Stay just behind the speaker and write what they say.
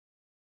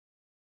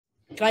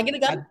Can I get a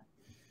gun?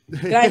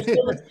 Can I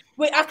steal this?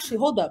 Wait, actually,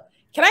 hold up.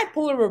 Can I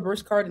pull a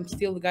reverse card and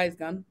steal the guy's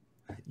gun?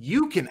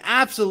 You can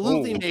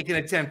absolutely make an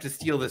attempt to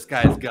steal this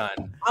guy's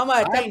gun. I'm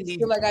gonna attempt to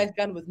steal that guy's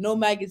gun with no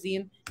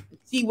magazine and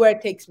see where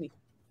it takes me.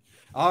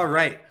 All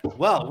right.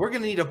 Well, we're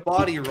gonna need a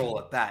body roll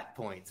at that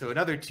point. So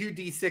another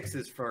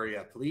 2d6s for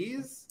you,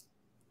 please.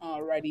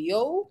 Alrighty,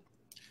 yo.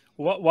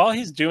 While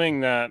he's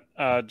doing that,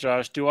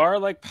 Josh, do our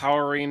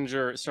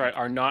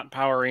our not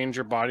Power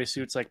Ranger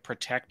bodysuits like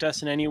protect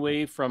us in any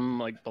way from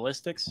like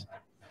ballistics?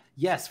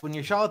 Yes, when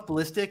you're shot with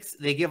ballistics,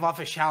 they give off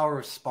a shower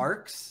of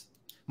sparks,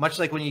 much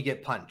like when you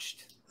get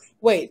punched.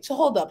 Wait, so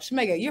hold up,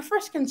 Smega. Your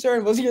first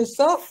concern was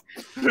yourself?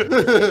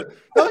 No,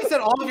 he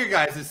said all of your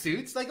guys'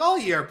 suits, like all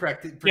you are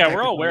protected. Yeah,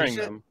 we're all wearing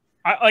them.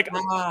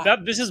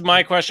 This is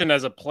my question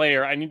as a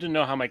player. I need to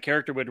know how my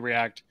character would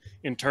react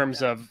in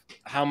terms of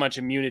how much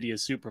immunity a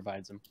suit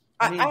provides him.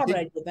 I have an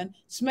idea then.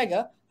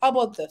 Smega, how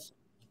about this?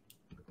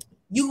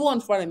 You go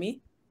in front of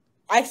me.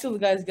 I steal the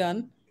guy's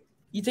gun.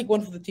 You take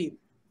one for the team.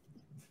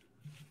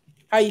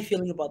 How are you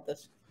feeling about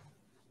this?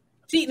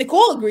 See,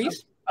 Nicole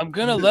agrees. I'm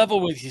gonna level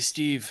with you,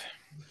 Steve.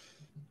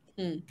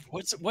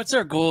 What's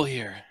our goal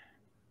here?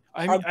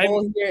 Our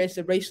goal here is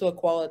the racial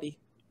equality.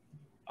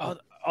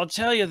 I'll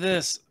tell you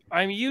this.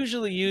 I'm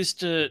usually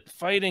used to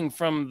fighting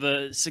from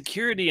the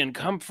security and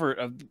comfort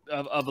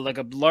of like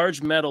a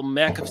large metal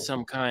mech of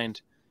some kind.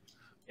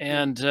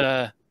 And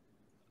I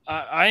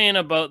ain't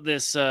about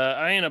this.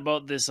 I ain't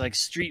about this like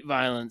street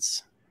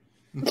violence.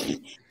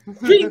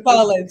 Street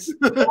violence.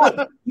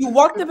 What? You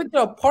walked up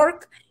into a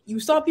park. You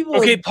saw people.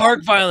 Okay,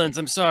 park violence.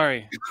 I'm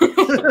sorry. You're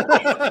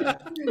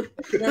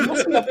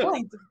missing the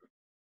point.